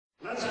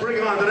Let's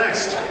bring on the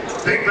next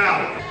big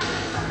battle.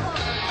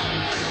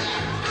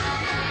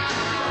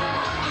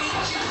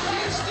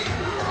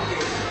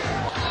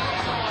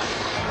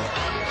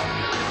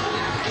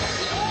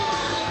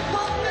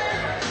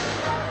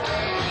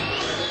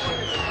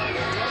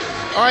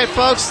 All right,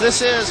 folks,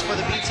 this is for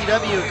the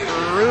BTW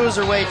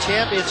Cruiserweight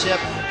Championship,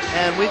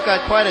 and we've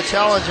got quite a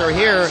challenger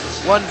here,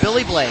 one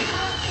Billy Blade.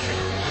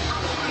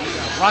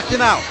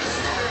 Rocking out,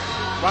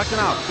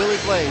 Billy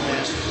Blade,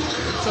 man.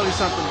 Let me tell you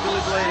something,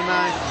 Billy Blade and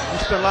I, we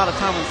spent a lot of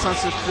time on the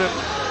Sunset Strip,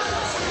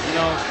 you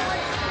know,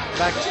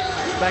 back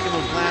in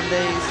those glam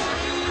days.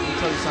 Let me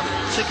tell you something.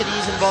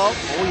 Chickadees involved?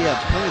 Oh yeah,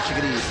 plenty of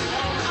chickadees.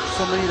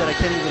 So many that I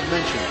can't even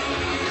mention.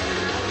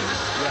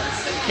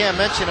 You can't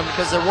mention them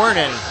because there weren't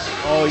any.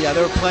 Oh yeah,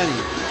 there were plenty.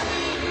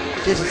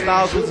 Jason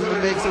Styles was in the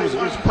mix. It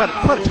was quite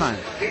a time.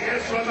 He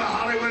is from the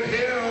Hollywood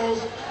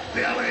Hills,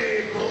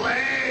 Billy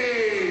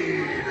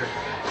Blade.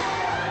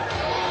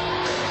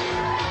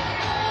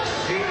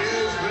 He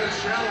is the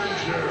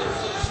challenger.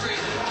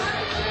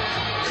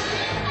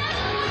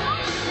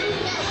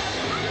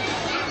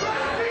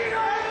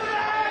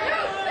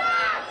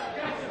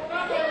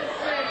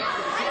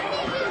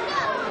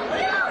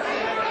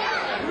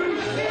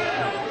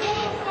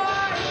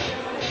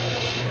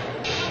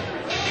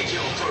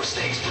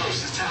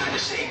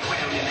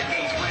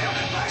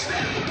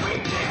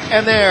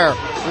 And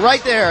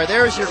right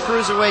there's your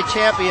Cruiserweight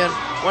champion,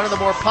 one of the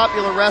more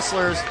popular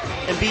wrestlers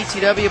in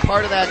BTW,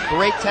 part of that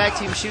great tag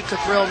team Shoot to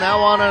Thrill, now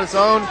on his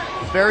own,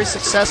 very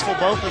successful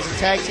both as a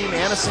tag team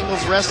and a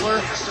singles wrestler.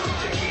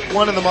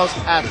 One of the most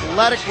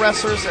athletic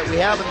wrestlers that we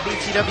have in the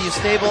BTW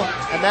stable,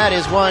 and that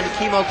is one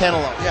Kimo.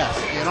 Yes,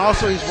 and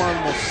also he's one of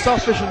the most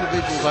selfish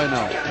individuals I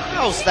know.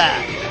 How's that?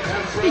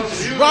 He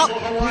dropped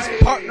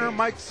his partner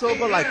Mike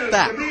Silva like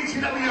that. The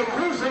BTW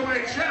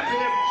Cruiserweight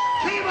champion,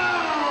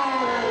 Kimo.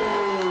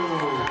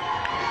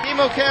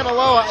 Kimo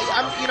Kanaloa,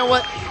 you know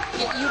what?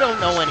 You don't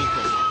know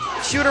anything.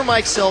 Shooter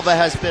Mike Silva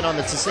has been on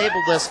the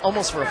disabled list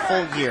almost for a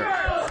full year.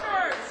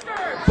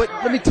 But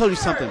let me tell you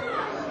something.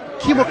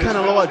 Kimo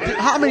Kanaloa,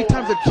 how many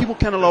times did Kimo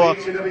Kanaloa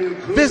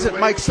visit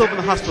Mike Silva in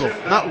the hospital?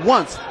 Not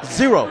once.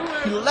 Zero.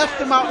 He left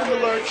him out in the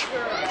lurch,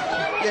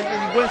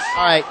 and he went.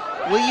 All right,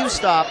 will you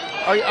stop?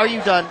 Are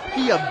you done?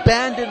 He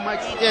abandoned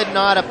Mike. He did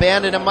not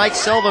abandon him. Mike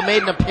Silva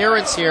made an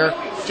appearance here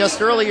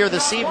just earlier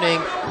this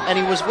evening, and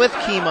he was with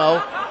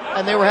Kimo,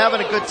 and they were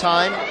having a good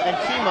time. And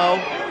Kimo,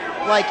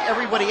 like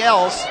everybody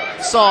else,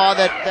 saw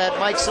that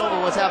Mike Silva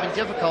was having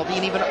difficulty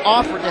and even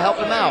offered to help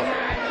him out.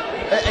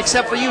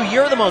 Except for you,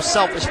 you're the most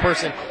selfish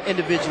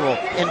individual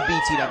in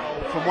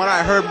BTW. From what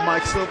I heard,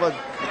 Mike Silva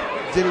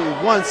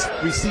didn't once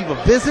receive a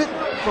visit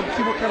from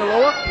Kimo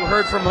Kanaloa. You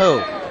heard from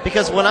who?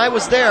 Because when I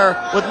was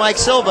there with Mike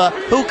Silva,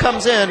 who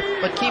comes in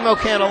but Kimo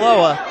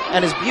Kanaloa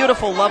and his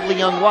beautiful, lovely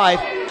young wife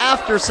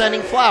after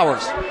sending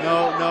flowers?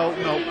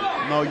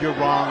 No, you're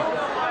wrong.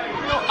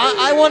 No,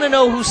 I want to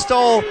know who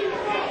stole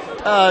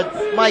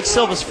Mike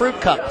Silva's fruit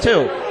cup,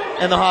 too.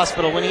 In the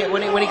hospital when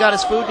he got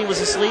his food and he was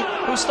asleep.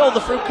 Who stole the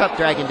fruit cup,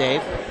 Dragon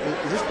Dave?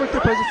 Is this birthday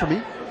present for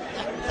me?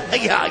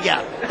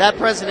 Yeah. That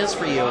present is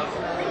for you.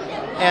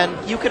 And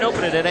you can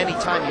open it at any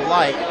time you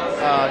like.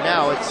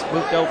 Now it's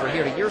moved over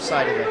here to your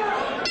side of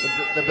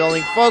the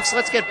building. Folks,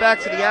 let's get back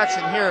to the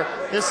action here.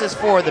 This is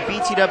for the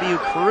BTW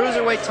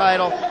Cruiserweight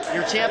title.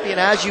 Your champion,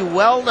 as you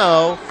well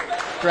know,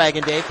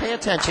 Dragon Dave, pay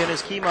attention,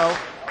 is Kimo.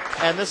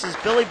 And this is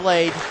Billy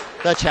Blade,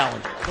 the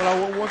challenger.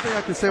 Well, one thing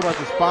I can say about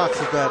this box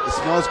is that it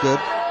smells good.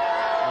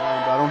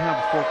 I don't have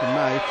a fork and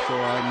knife, so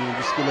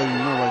just to let you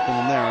know right then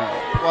and there.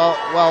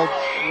 Well,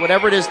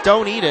 whatever it is,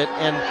 don't eat it,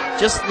 and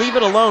just leave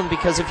it alone,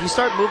 because if you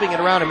start moving it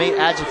around, it may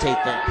agitate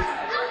things.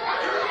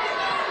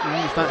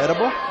 It's not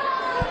edible?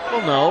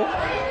 Well, no.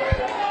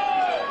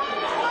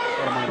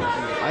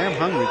 I am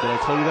hungry. Did I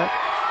tell you that?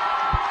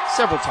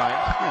 Several times.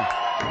 Yeah.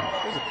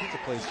 There's a pizza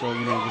place, so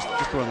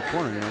just around the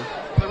corner,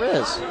 There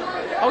is.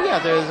 Oh yeah,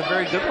 there's a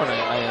very good one.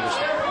 I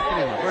understand.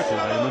 It's my birthday.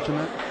 Did I mention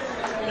that?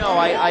 No,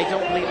 I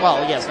don't believe. Well,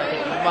 yes, I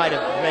think you might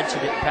have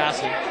mentioned it in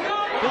passing.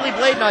 Billy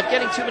Blade not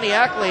getting too many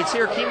accolades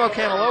here. Kimo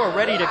Kanaloa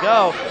ready to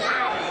go.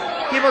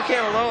 Kimo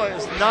Kanaloa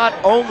is not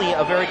only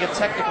a very good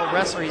technical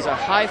wrestler, he's a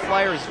high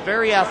flyer, he's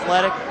very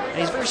athletic, and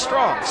he's very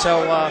strong.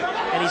 So,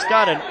 and he's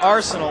got an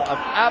arsenal of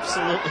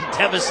absolutely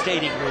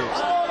devastating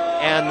moves.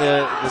 And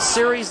the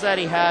series that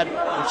he had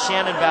with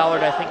Shannon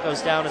Ballard, I think,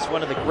 goes down as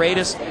one of the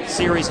greatest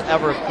series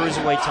ever of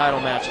Cruiserweight title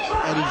matches.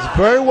 And he's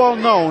very well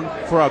known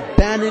for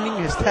abandoning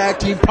his tag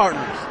team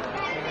partners.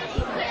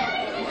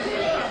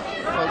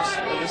 Folks,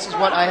 this is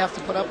what I have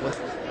to put up with.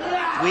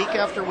 Week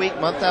after week,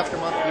 month after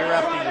month, year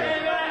after year.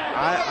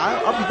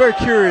 I'll be very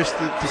curious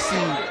to see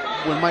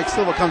when Mike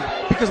Silva comes,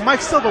 because Mike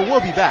Silva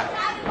will be back.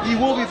 He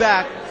will be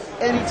back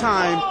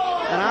anytime.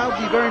 And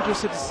I'll be very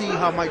interested to see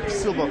how Mike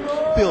Silva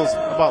feels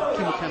about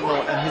Kimo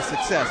Kanaloa and his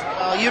success.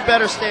 You'd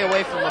better stay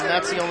away from him.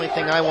 That's the only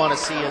thing I want to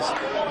see is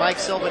Mike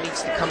Silva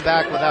needs to come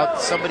back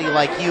without somebody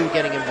like you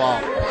getting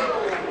involved.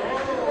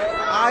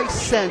 I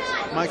sent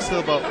Mike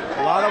Silva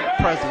a lot of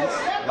presents,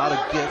 a lot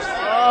of gifts.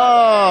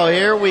 Oh,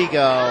 here we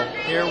go.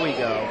 Here we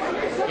go.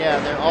 Yeah,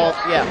 they're all,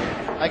 yeah.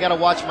 I got to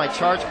watch my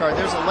charge card.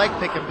 There's a leg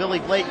pick, and Billy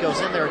Blade goes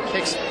in there and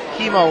kicks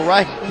Kimo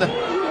right in the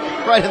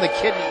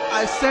kidney.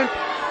 I sent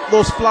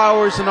those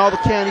flowers and all the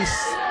candies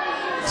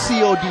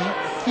COD.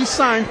 He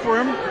signed for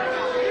him.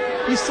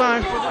 He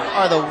signed for them.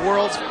 Are the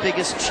world's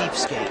biggest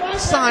cheapskate. He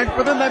signed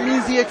for them. That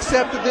means he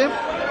accepted them.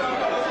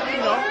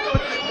 You know,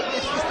 but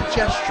it's just the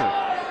gesture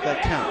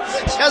that counts.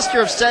 The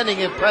gesture of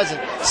sending a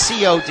present,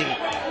 COD.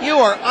 You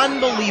are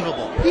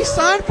unbelievable. He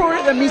signed for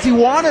it. That means he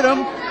wanted them.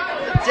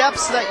 The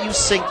depths that you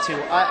sink to,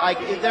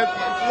 they're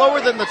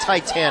lower than the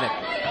Titanic.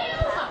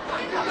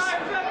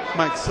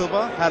 Mike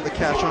Silva had the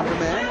cash on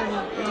demand,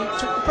 and he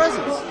took the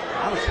presents.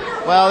 Honestly.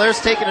 Well, there's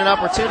taking an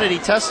opportunity.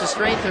 Test of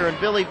strength here, and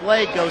Billy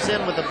Blade goes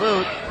in with the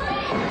boot.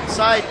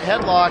 Side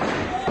headlock.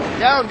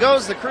 Down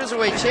goes the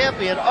Cruiserweight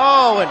champion.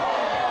 Oh, and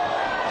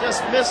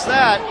just missed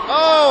that.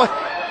 Oh,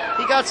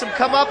 he got some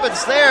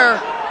comeuppance there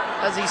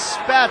as he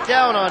spat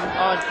down on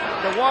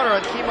the water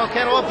on Kimo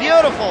Kanaloa.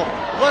 Beautiful.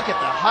 Look at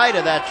the height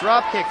of that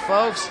drop kick,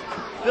 folks.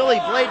 Billy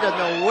Blade doesn't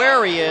know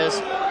where he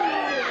is.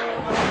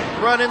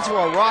 Run into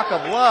a rock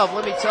of love,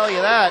 let me tell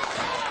you that.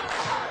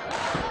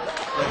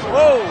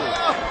 Whoa!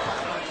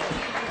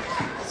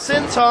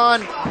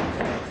 Sinton.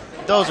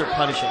 Those are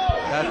punishing.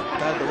 The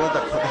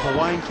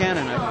Hawaiian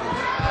Cannon, I believe.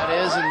 That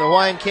is in the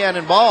Hawaiian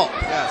Cannonball.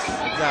 Yes,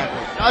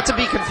 exactly. Not to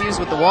be confused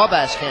with the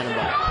Wabash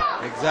Cannonball.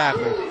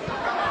 Exactly.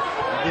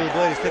 Billy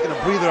Blade is taking a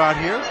breather out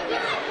here.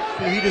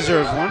 He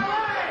deserves one.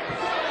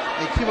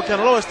 And Kimo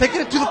Kanaloa is taking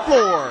it to the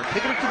floor.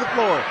 Taking it to the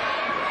floor.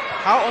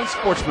 How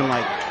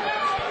unsportsmanlike.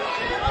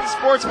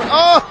 Sportsman.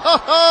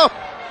 Oh!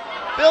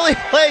 Billy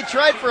Blade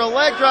tried for a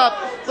leg drop.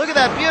 Look at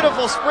that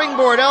beautiful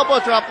springboard elbow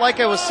drop. Like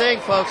I was saying,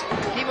 folks,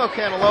 Kimo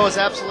Kanaloa is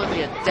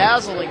absolutely a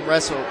dazzling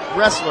wrestler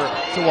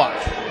to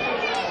watch.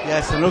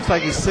 Yes, it looks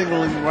like he's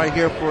signaling right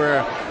here for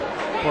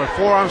a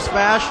forearm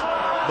smash,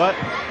 but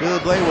Billy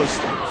Blade was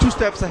 2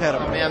 steps ahead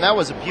of him. Man, that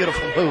was a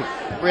beautiful move.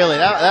 Really,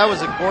 that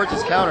was a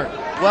gorgeous counter.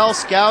 Well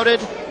scouted,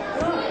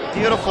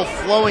 beautiful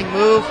flowing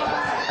move.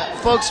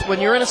 Folks, when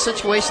you're in a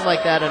situation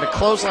like that and a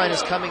clothesline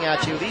is coming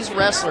at you, these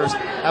wrestlers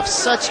have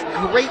such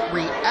great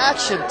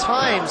reaction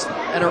times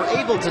and are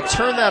able to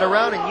turn that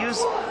around and use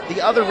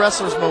the other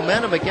wrestler's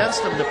momentum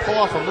against them to pull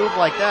off a move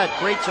like that.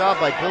 Great job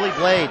by Billy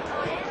Blade.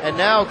 And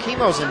now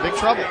Kimo's in big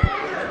trouble.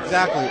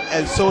 Exactly,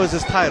 and so is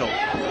his title.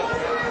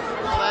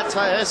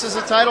 This is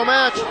a title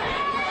match.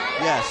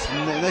 Yes,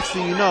 and the next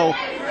thing you know,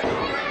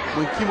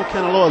 when Kimo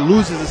Kanaloa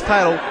loses his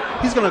title,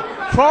 he's going to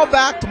crawl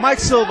back to Mike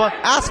Silva,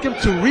 ask him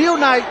to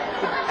reunite.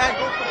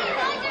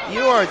 And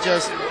you are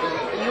just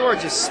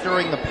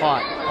stirring the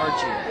pot, aren't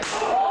you?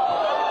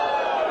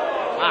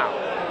 Wow.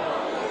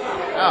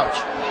 Ouch.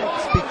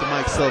 Speak to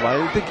Mike Silva.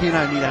 I think he and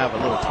I need to have a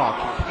little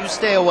talk. You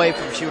stay away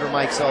from shooter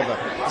Mike Silva.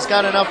 He's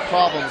got enough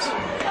problems.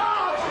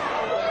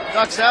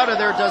 Ducks out of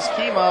there, does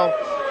Kimo.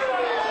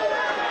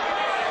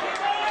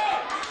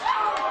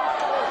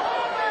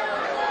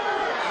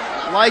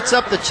 Lights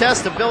up the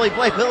chest of Billy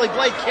Blade. Billy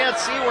Blade can't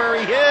see where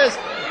he is.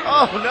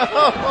 Oh, no.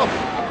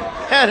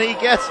 And he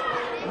gets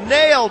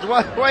nailed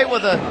right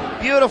with a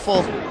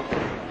beautiful...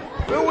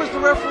 Where was the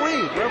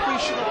referee? The referee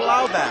should have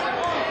allowed that.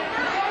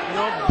 You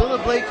know, Billy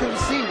Blade couldn't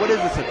see. What is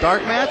this, a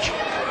dark match?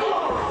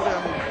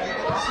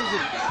 This is a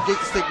Jake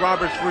the Snake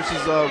Roberts versus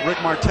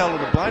Rick Martel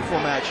in a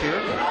blindfold match here.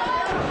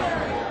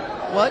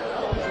 What?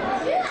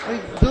 I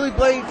mean, Billy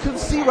Blade couldn't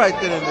see right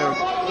then and there.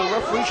 The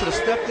referee should have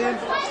stepped in.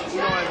 You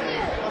know,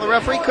 well, the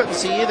referee couldn't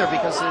see either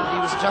because he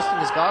was adjusting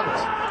his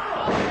goggles.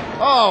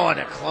 Oh, and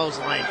a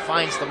clothesline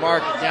finds the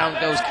mark, and down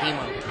goes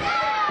Kimo.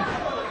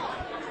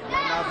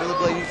 Now Billy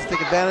Blade needs to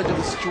take advantage of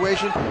the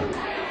situation.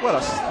 What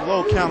a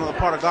slow count on the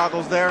part of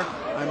Goggles there,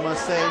 I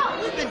must say.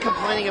 You've been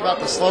complaining about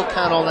the slow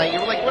count all night.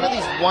 You're like one of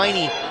these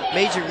whiny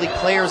major league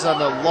players on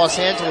the Los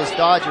Angeles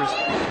Dodgers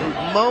who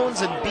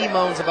moans and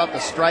bemoans about the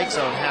strike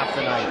zone half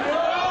the night.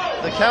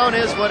 The count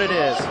is what it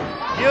is.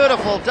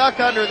 Beautiful duck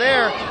under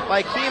there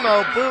by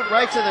Kimo. Boot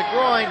right to the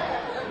groin.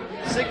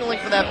 Signaling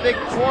for that big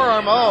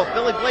forearm. Oh,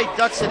 Billy Blade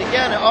ducks it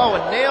again. Oh,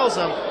 and nails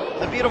him.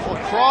 The beautiful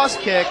cross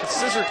kick,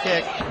 scissor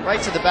kick, right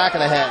to the back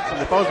of the head.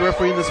 And if I was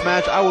refereeing this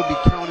match, I would be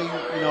counting,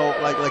 you know,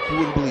 like you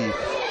wouldn't believe.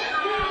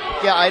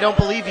 Yeah, I don't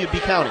believe you'd be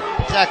counting.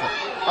 Exactly.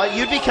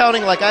 You'd be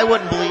counting like I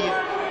wouldn't believe,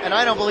 and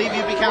I don't believe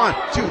you'd be counting.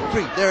 1, 2,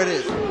 3. There it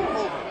is. Over.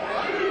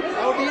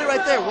 I would be here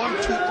right there. 1,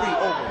 2, 3.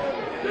 Over.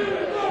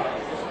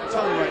 I'm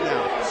telling you right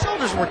now.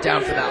 Shoulders weren't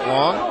down for that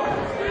long.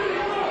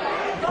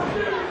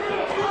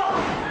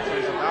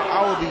 I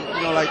would be,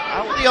 you know, like...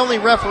 You're the only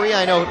referee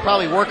I know who'd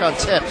probably work on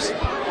tips.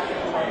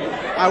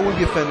 I wouldn't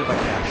be offended by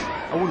cash.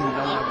 I wouldn't be.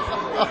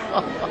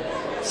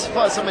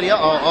 Somebody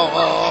else.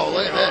 Oh,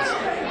 look at this.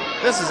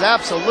 This is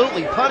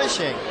absolutely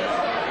punishing.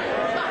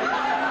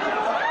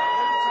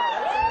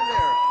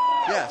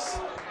 Yes.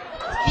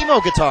 Kimo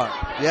guitar.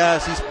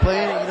 Yes, he's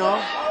playing it, you know.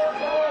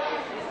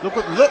 Look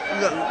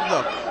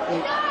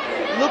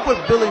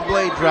what Billy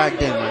Blade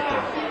dragged in right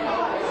there.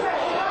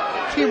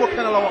 Kimo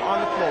Kanaloa on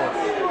the floor,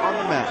 on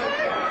the mat.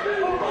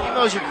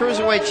 Kimo's your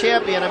Cruiserweight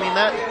champion. I mean,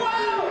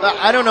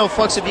 I don't know,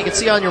 folks, if you can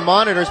see on your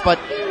monitors, but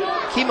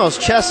Kimo's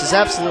chest is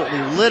absolutely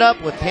lit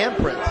up with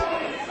handprints.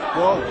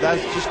 Well, that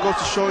just goes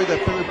to show you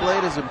that Billy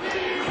Blade is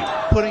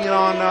putting it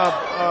on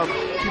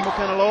Kimo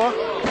Kanaloa.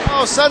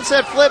 Oh,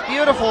 sunset flip,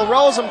 beautiful,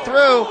 rolls him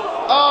through.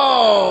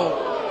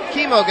 Oh,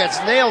 Kimo gets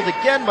nailed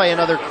again by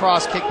another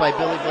cross kick by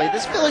Billy Blade.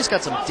 This Billy's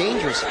got some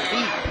dangerous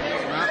feet.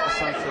 It's not a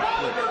sunset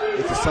flip.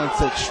 It's a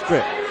sunset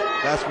strip.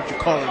 That's what you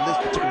call it in this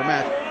particular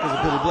match because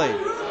of Billy Blade.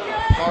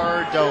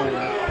 Pardon.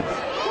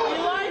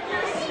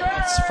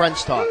 It's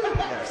French talk.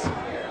 Yes.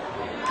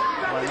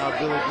 Right now,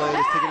 Billy Blade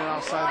is taking it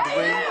outside the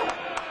ring.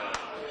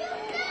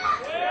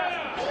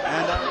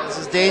 And this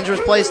is a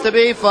dangerous place to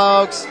be,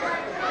 folks.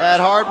 That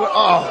hardwood.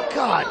 Oh,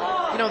 God.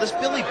 You know, this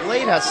Billy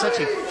Blade has such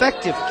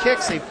effective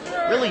kicks. They've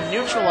really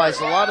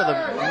neutralized a lot of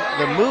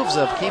the moves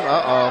of Kimo.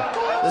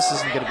 Uh-oh. This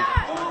isn't going to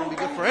be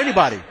good for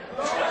anybody.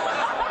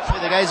 See,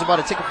 the guy's about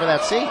to ticket for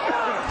that seat.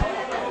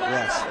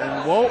 Yes.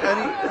 And whoa,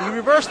 and he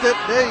reversed it.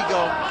 There you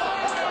go.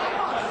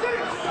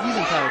 He's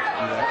entitled to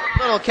do that.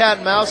 Little cat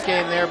and mouse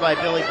game there by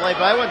Billy Blade,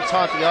 but I wouldn't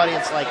taunt the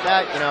audience like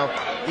that, you know.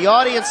 The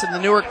audience in the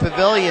Newark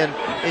Pavilion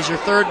is your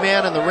third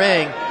man in the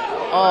ring.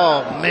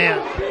 Oh, man.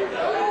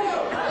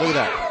 Look at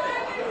that.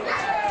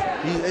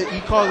 He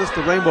calls this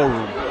the Rainbow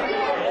Room.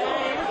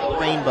 The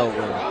Rainbow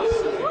Room.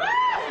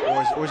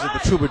 Or is it the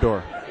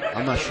Troubadour?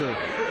 I'm not sure.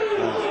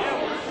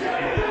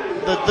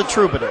 The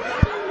Troubadour.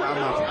 I'm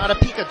not a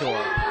picador.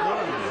 No.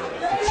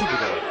 The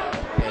Troubadour.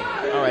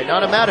 Okay. All right,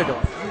 not a matador.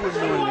 You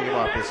wouldn't know anything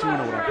about this. You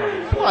wouldn't know what I'm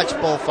talking about. Watch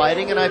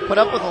bullfighting, and I put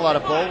up with a lot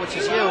of bull, which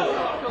is you.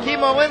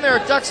 Kimo in there,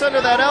 ducks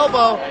under that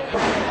elbow.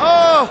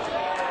 Oh!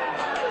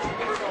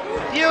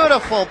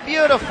 Beautiful,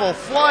 beautiful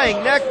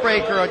flying neck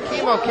breaker on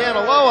Kimo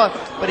Kanaloa,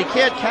 but he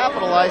can't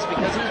capitalize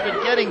because he's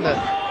been getting the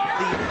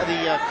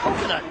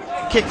coconut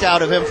kicked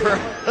out of him for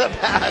the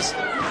past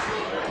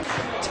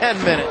 10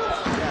 minutes.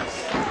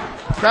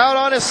 Yes. Crowd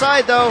on his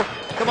side, though.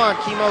 Come on,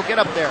 Kimo, get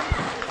up there.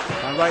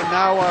 And right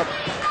now,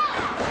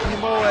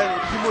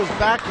 Kimo's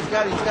back. He's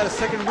got a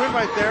second win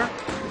right there.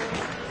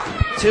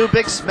 Two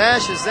big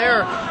smashes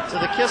there to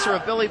the kisser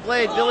of Billy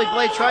Blade. Billy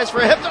Blade tries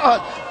for a hip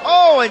toss.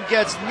 Oh, and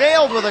gets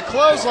nailed with a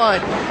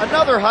clothesline.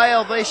 Another high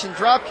elevation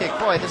drop kick.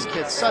 Boy, this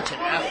kid's such an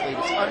athlete.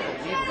 It's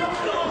unbelievable.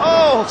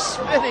 Oh,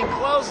 spinning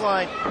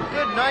clothesline.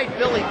 Good night,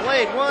 Billy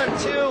Blade. 1,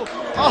 2.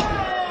 Oh,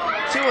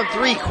 2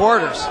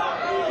 3/4.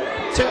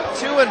 2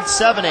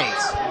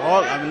 7/8.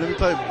 Well, I mean, let me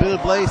tell you, Billy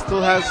Blade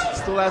still has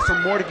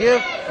some more to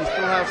give. He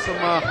still has some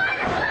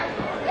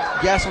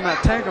gas on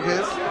that tank of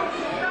his.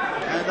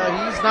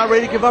 And he's not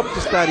ready to give up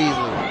just that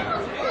easily.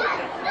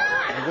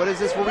 And what is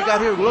this? What we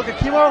got here? Look at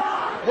Kimo.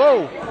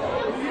 Whoa.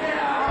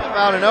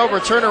 Out and over.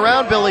 Turn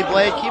around, Billy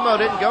Blade. Kimo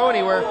didn't go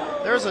anywhere.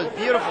 There's a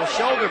beautiful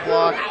shoulder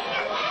block.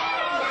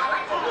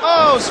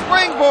 Oh,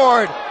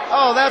 springboard.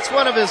 Oh, that's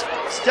one of his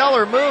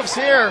stellar moves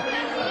here.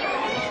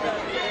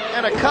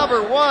 And a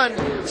cover. 1,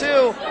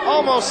 2,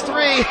 almost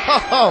 3.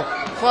 Oh,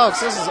 folks,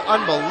 this is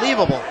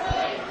unbelievable.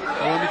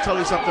 Well, let me tell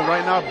you something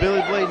right now.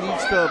 Billy Blade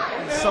needs to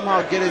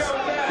somehow get his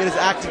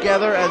act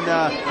together, and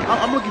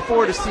I'm looking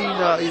forward to seeing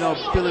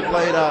Billy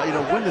Blade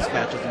win this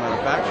match. As a matter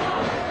of fact,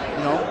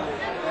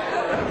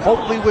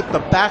 hopefully with the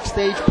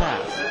backstage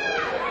pass.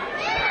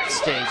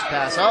 Stage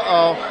pass.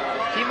 Uh-oh,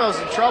 Kimo's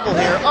in trouble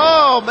here.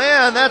 Oh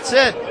man, that's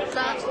it.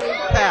 Backstage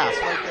pass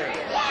right there.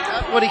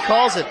 That's what he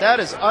calls it. That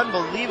is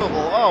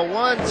unbelievable. Oh,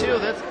 1, 2.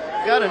 That's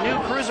got a new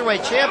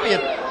cruiserweight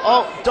champion.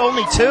 Oh,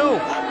 only 2.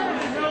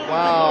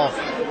 Wow,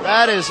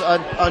 that is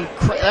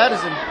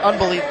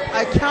unbelievable.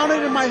 I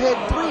counted in my head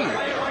 3.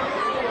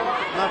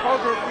 Now, if I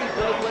was a referee,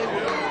 Billy Blade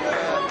would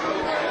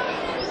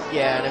be,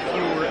 yeah, and if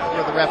you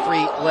were the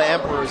referee, Le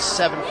Emperor is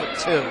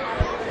 7'2".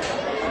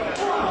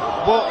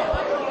 Well,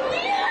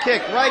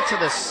 kick right to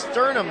the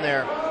sternum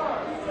there.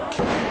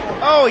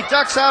 Oh, he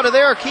ducks out of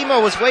there.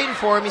 Kimo was waiting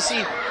for him. You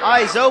see,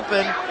 eyes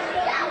open.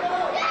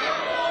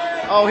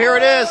 Oh, here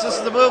it is. This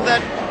is the move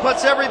that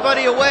puts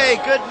everybody away.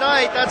 Good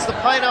night. That's the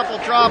pineapple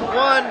drop.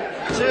 1,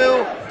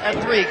 2,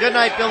 and 3. Good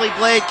night, Billy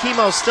Blade.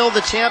 Kimo's still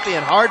the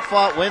champion.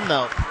 Hard-fought win,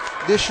 though.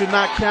 This should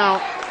not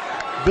count.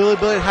 Billy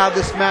Blade had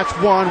this match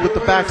won with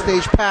the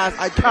backstage pass.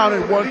 I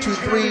counted 1, 2,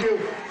 3.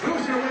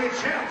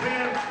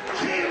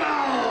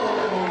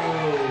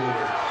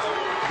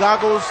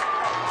 Goggles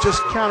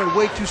just counted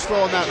way too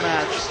slow in that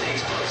match.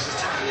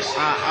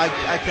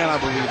 I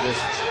cannot believe this.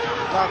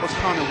 Goggles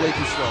counted way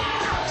too slow.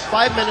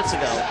 5 minutes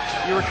ago,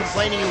 you were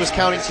complaining he was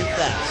counting too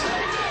fast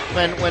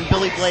when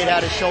Billy Blade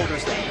had his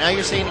shoulders down. Now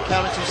you're saying he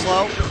counted too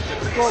slow?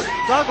 Well,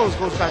 Goggles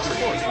goes back and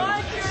forth.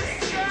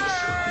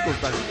 He goes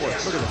back and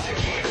forth. Look at this.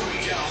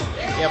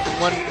 Yeah,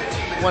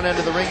 from one end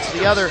of the ring to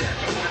the other.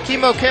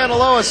 Kimo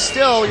Kanaloa is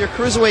still your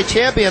cruiserweight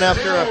champion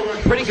after a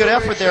pretty good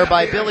effort there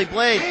by Billy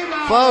Blade.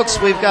 Folks,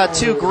 we've got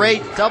 2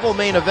 great double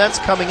main events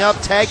coming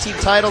up. Tag team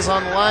titles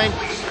on the line.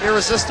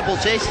 Irresistible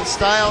Jason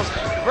Styles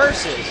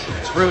versus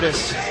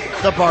Brutus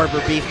the Barber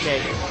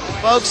Beefcake.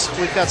 Folks,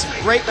 we've got some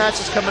great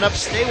matches coming up.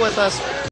 Stay with us.